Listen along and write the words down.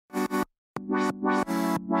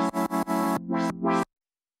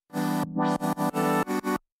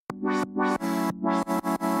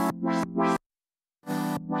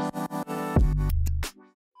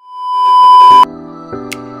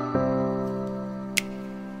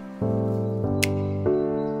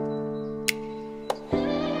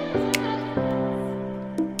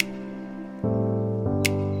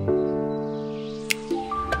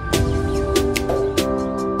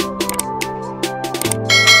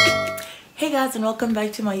Hey guys, and welcome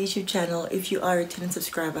back to my YouTube channel. If you are a returning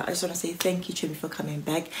subscriber, I just want to say thank you, Chomi, for coming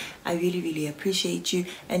back. I really appreciate you.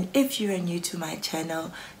 And if you are new to my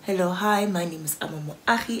channel, hello, hi, my name is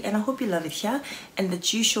Achi, and I hope you love it here and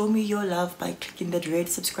that you show me your love by clicking that red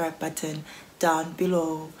subscribe button down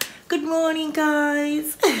below. Good morning,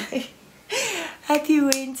 guys. Happy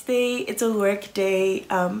Wednesday. It's a work day,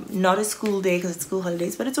 not a school day because it's school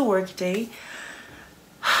holidays, but it's a work day.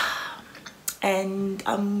 And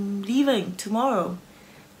I'm leaving tomorrow,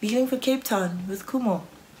 leaving for Cape Town with Khumo.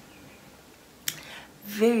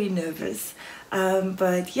 Very nervous,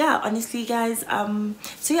 but yeah, honestly guys, so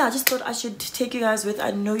yeah, I just thought I should take you guys with.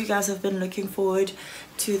 I know you guys have been looking forward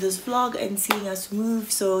to this vlog and seeing us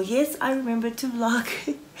move. So yes, I remember to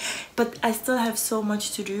vlog but I still have so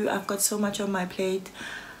much to do. I've got so much on my plate.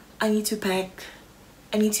 I need to pack,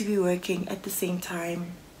 I need to be working at the same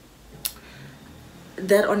time.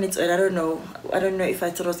 That on its own, I don't know if I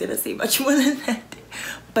thought I was gonna say much more than that,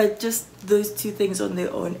 but just those two things on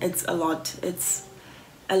their own, it's a lot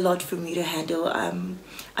for me to handle.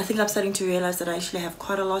 I think I'm starting to realize that I actually have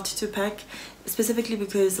quite a lot to pack, specifically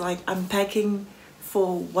because like I'm packing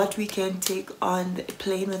for what we can take on the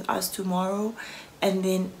plane with us tomorrow, and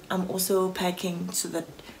then I'm also packing so that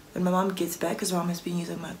when my mom gets back, because my mom has been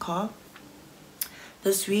using my car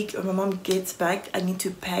this week, when my mom gets back, I need to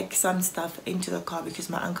pack some stuff into the car because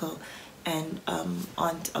my uncle and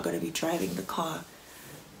aunt are going to be driving the car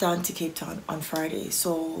down to Cape Town on Friday.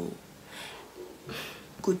 So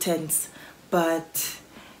good tense. But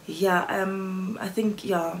yeah, I think,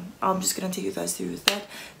 yeah, I'm just gonna take you guys through with that.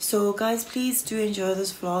 So guys, please do enjoy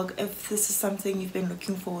this vlog. If this is something you've been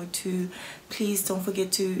looking forward to, please don't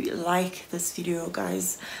forget to like this video,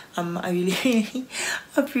 guys. I really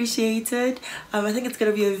appreciate it. I think it's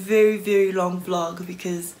gonna be a very long vlog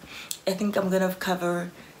because I think I'm gonna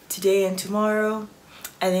cover today and tomorrow,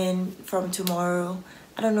 and then from tomorrow,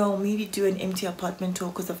 I don't know, maybe do an empty apartment tour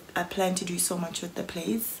because I plan to do so much with the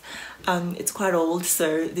place. It's quite old,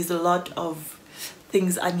 so there's a lot of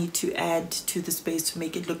things I need to add to the space to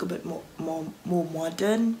make it look a bit more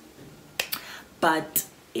modern. But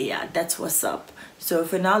yeah, that's what's up. So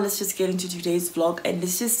for now, let's just get into today's vlog and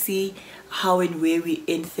let's just see how and where we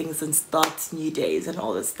end things and start new days and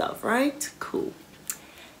all this stuff, right? Cool.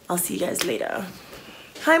 I'll see you guys later.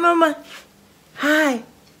 Hi, Mama. Hi.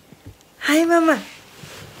 Hi, Mama.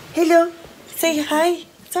 Hello. Say hi.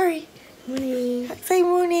 Sorry. Morning. Say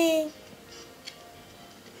morning.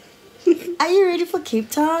 Are you ready for Cape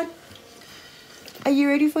Town? Are you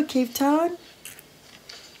ready for Cape Town?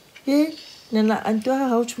 Yeah? Nana, Antoa,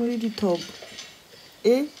 how much money did you talk?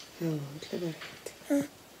 Eh? Oh, clever.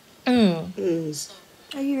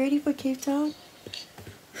 Are you ready for Cape Town?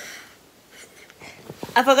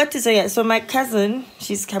 I forgot to say it. So my cousin,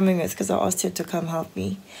 she's coming with because I asked her to come help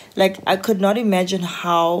me. Like, I could not imagine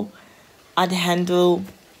how I'd handle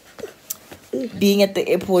being at the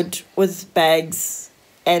airport with bags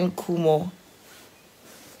and Khumo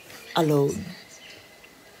alone.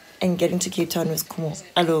 And getting to Cape Town with Khumo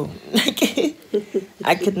alone. Like,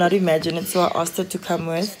 I could not imagine it. So I asked her to come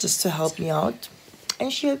with just to help me out.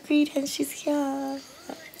 And she agreed and she's here.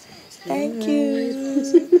 Thank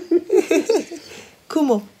you.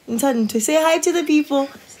 Khumo, say hi to the people.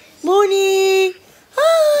 Morning.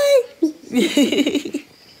 Hi.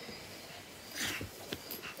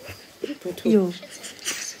 Yo.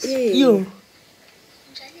 Yo.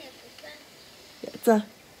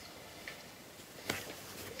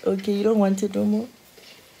 Okay, you don't want it no more?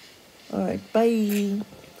 Alright, bye.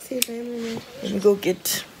 Say bye, Mama. Let me go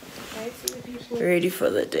get Bye to the people. ready for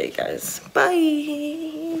the day, guys.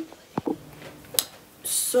 Bye.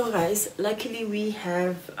 So guys, luckily we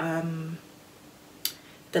have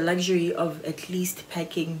the luxury of at least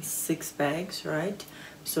packing 6 bags, right?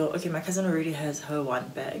 So okay, my cousin already has her 1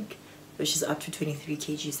 bag, which is up to 23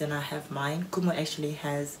 kgs, and I have mine. Khumo actually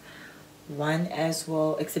has 1 as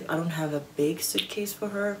well, except I don't have a big suitcase for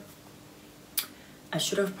her. I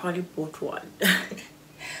should have probably bought 1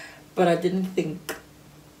 but I didn't think.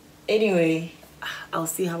 Anyway, I'll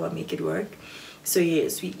see how I make it work. So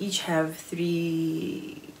yes, we each have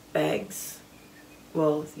 3 bags.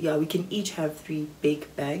 Well, yeah, we can each have 3 big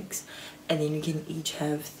bags, and then you can each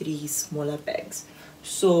have 3 smaller bags.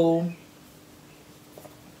 So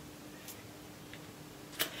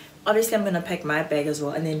obviously I'm gonna pack my bag as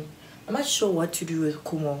well, and then I'm not sure what to do with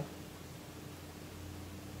Khumo.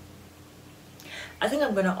 I think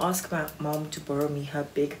I'm gonna ask my mom to borrow me her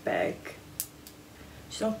big bag.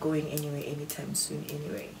 She's not going anywhere anytime soon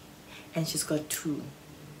anyway, and she's got 2.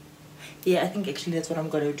 Yeah, I think actually that's what I'm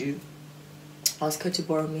gonna do. Ask her to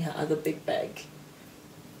borrow me her other big bag,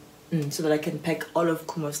 so that I can pack all of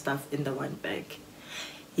Khumo's stuff in the one bag.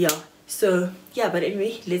 Yeah, so yeah, but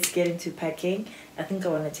anyway, let's get into packing. I think I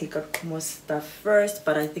want to take out Khumo's stuff first,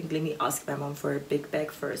 but I think let me ask my mom for a big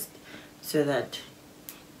bag first, so that,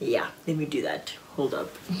 yeah, let me do that. Hold up.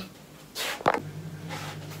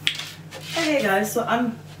 Okay guys, so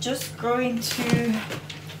I'm just going to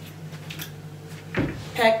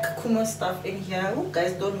pack Khumo's stuff in here. Oh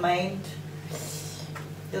guys, don't mind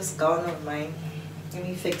this gown of mine. Let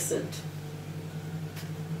me fix it.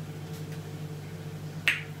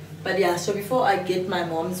 But yeah, so before I get my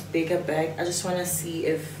mom's bigger bag, I just want to see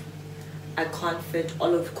if I can't fit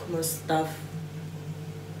all of Khumo's stuff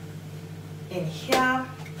in here.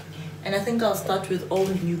 And I think I'll start with all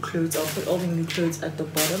the new clothes. I'll put all the new clothes at the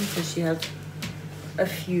bottom because she has a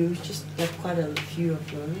few, just like quite a few of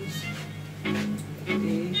those.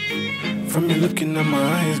 Okay. From you looking at my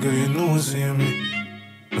eyes, girl, you know what's in me.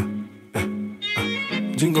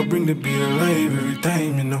 Jingle bring the beat alive every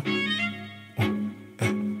time, you know.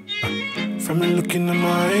 From you looking at my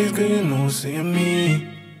eyes, girl, you know what's in me.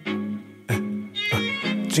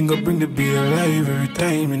 Jingle bring the beat alive every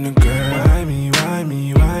time, you know, girl. Why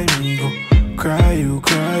me, go cry you,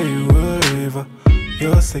 whatever.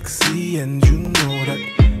 You're sexy and you know that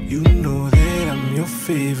I'm your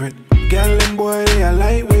favorite. Girl and boy, they are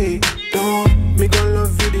lightweight. Don't make a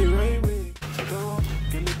love you the right way. Don't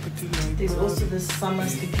get it pretty like. There's also this summer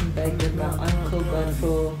sleeping bag that my uncle got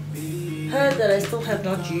for her that I still have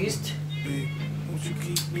not used,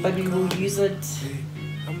 but we will use it,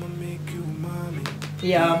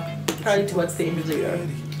 yeah, probably towards the end of the year,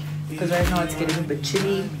 because right now it's getting a bit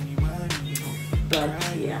chilly. But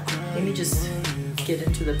yeah, let me just get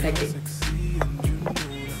into the packing.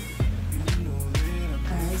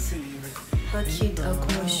 Guys, how cute our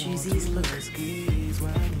Khumo shoesies look.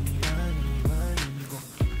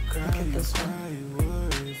 Look at this one.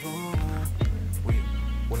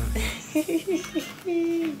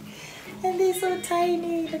 And they're so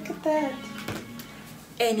tiny, look at that.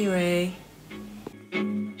 Anyway,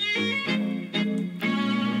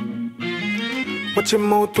 watch your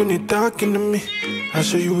mouth when you're talking to me. I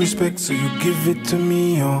show you respect, so you give it to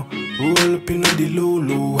me, oh. Roll up in the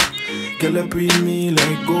low. Girl, I breathe me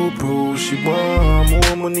like GoPro. She want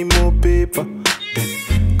more money, more paper.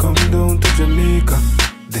 Then come down to Jamaica.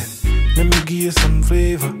 Then let me give you some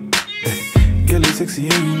flavor. Then girl, you sexy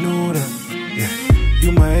and you know that. Yeah,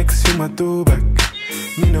 you my ex, you my throwback.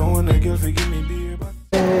 Me no want a girl, forgive me beer back.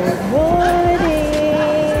 good morning.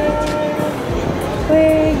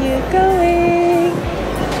 Where are you going?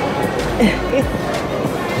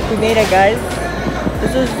 We made it, guys.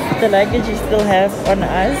 This is the luggage you still have on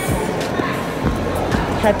us.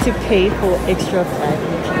 Had to pay for extra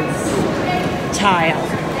baggages. Child.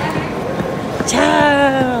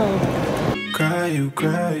 Cry you,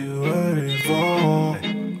 whatever.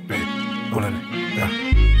 Wait, hold on. Yeah.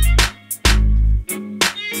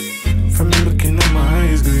 From you looking at my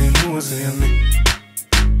eyes, girl, you know what's in me.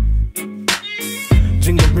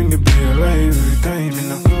 Jingle bring the beer alive every time, you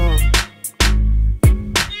know.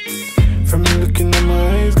 From you looking at my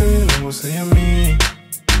eyes, girl, you know what's in me.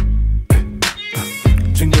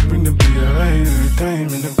 Jingle bring the beer alive every time,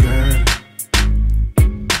 you know, girl.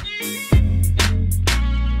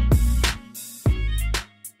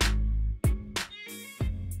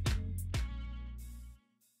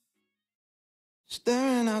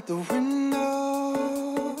 Staring out the window,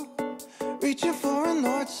 reaching for a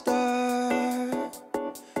North Star,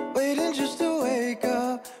 waiting just to wake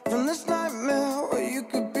up from this nightmare where you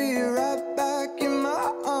could be right back in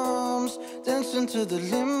my arms, dancing to the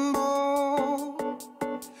limbo,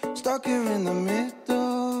 stuck here in the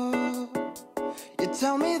middle. You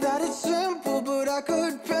tell me that it's simple, but I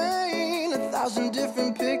could paint 1,000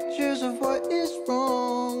 different pictures of what is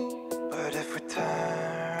wrong. But if we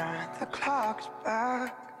turn the clocks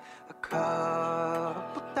back a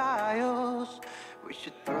couple dials, we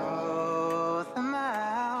should throw them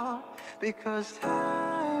out, because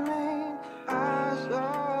time ain't ours,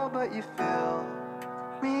 oh, but you fill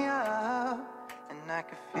me up, and I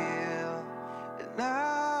can feel it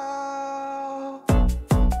now.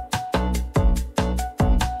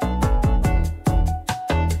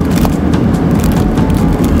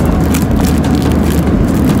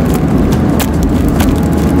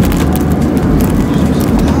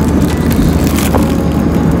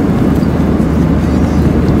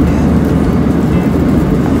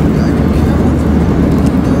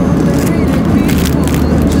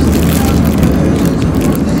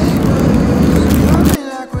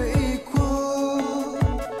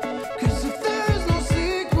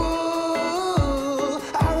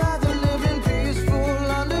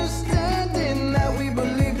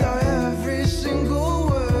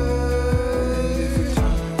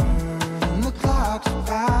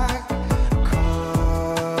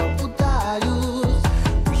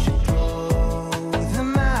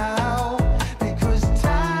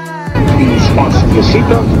 your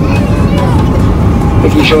seatbelt,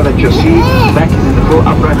 making sure that your seat back is in the full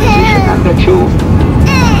upright position and that your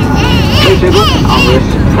tray table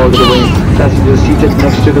armrest folded away. Passengers seated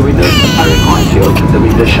next to the window are required to open the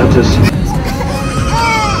window shutters.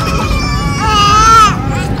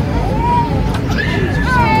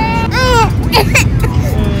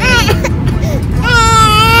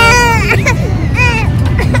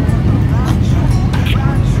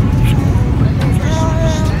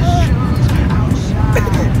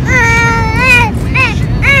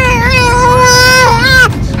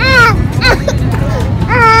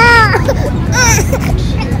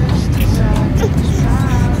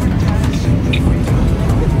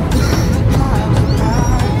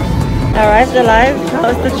 Arrived alive. How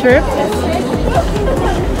was the trip?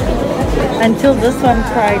 Until this one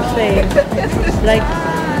cried, saying, like,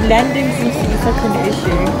 landing seems to be such an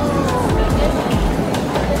issue.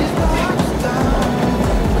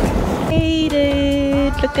 Made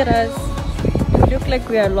it! Look at us. We look like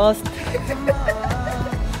we are lost.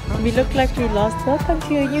 We look like we lost. Welcome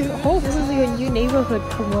to your new. Oh, this is your new neighborhood,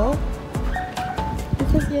 Khumo.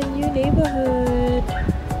 This is your new neighborhood.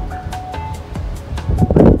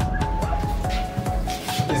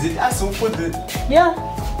 Is it us who put it? Yeah.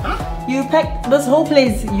 You packed this whole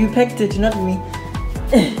place. You packed it, not me.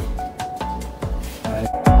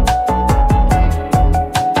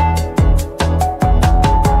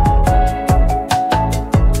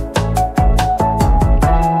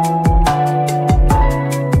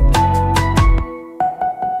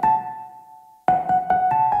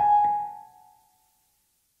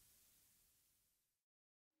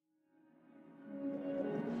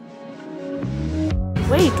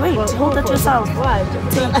 Wait, hold that yourself. What?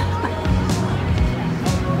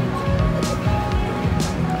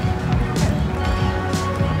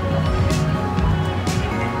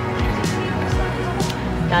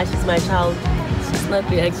 Yeah, she's my child. She's not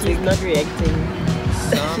reacting. She's not reacting.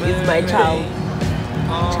 She's my child.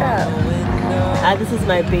 This is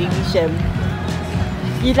my baby Shem.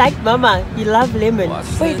 You like mama? You love lemon.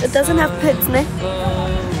 Wait, it doesn't have pits, ne?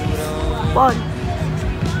 One.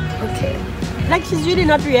 Okay. Like she's really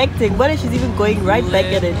not reacting. What if she's even going right back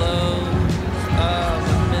at it?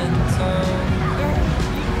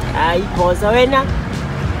 Ay, boss, awena.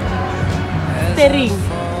 Steering.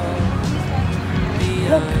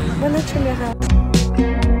 Look, wanna trim your hair?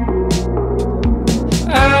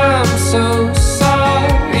 I'm so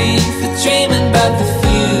sorry for dreaming about the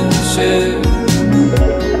future.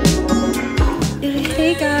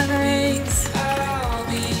 Hey guys.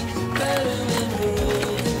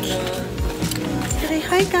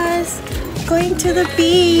 Hi guys. Going to the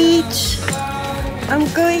beach. I'm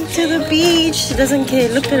going to the beach. She doesn't care.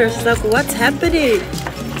 Look at her. She's like, what's happening?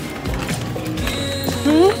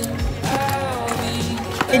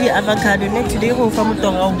 Any avocado next today go from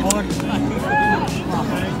the board.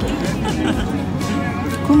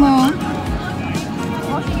 Khumo.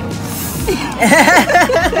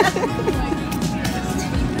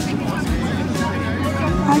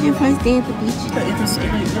 How's your first day at the beach?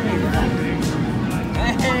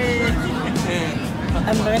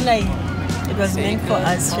 I'm going like it was meant for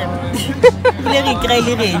us, Shem. Larry cry,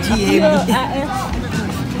 Larry,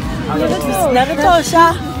 Naruto,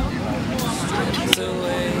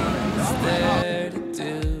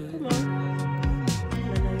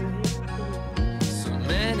 So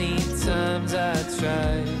many times I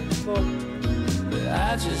tried, but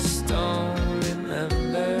I just don't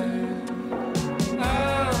remember.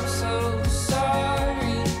 I'm so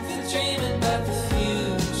sorry for dreaming about the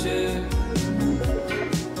future.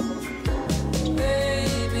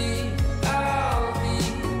 Maybe I'll be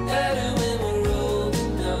better when we're old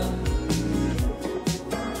enough.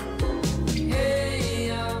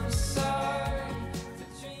 Hey, I'm sorry for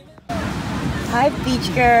dreaming. Hi, beach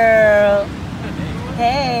girl.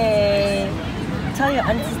 Hey. Tell your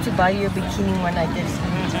aunties to buy you a bikini when I get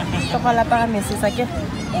Chocolate para Mrs. Like,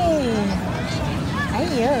 hey.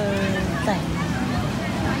 Ayo.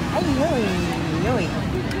 Ayo. Yoi.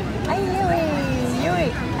 Ayo. Yoi.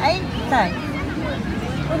 Ay, tay.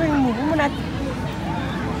 Orang mo bumunat.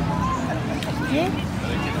 Okay?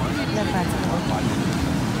 Dapat.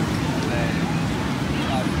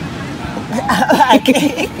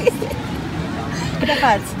 Okay.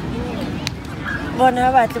 Dapat.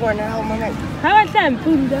 Bona batle bona ha mona. Ha batla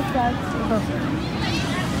mpunda fatshe.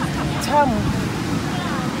 Tham.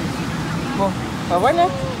 Bo, ba bona?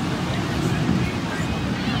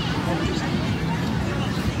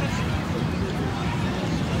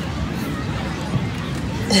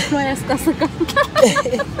 Moja skasaka.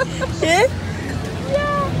 Eh?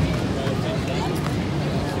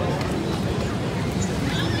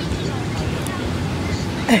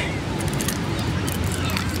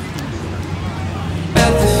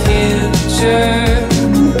 picture.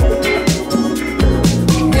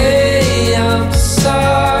 Hey, I'm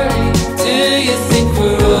sorry. Do you think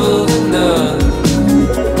we're old enough?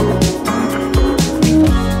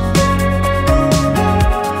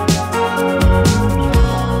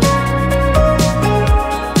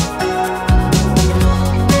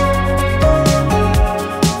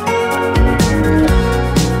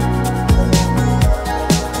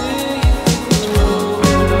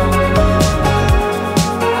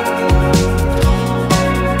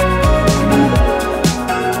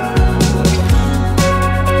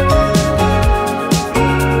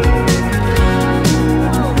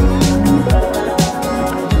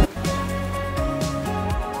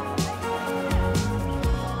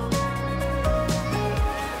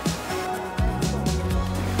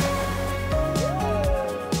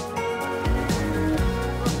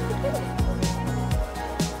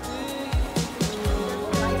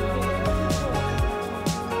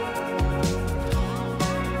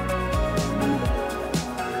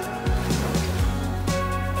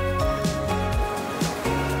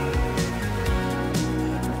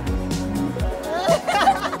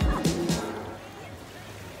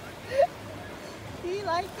 Do you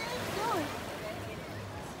like it?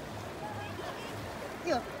 Go.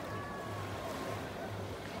 Yo.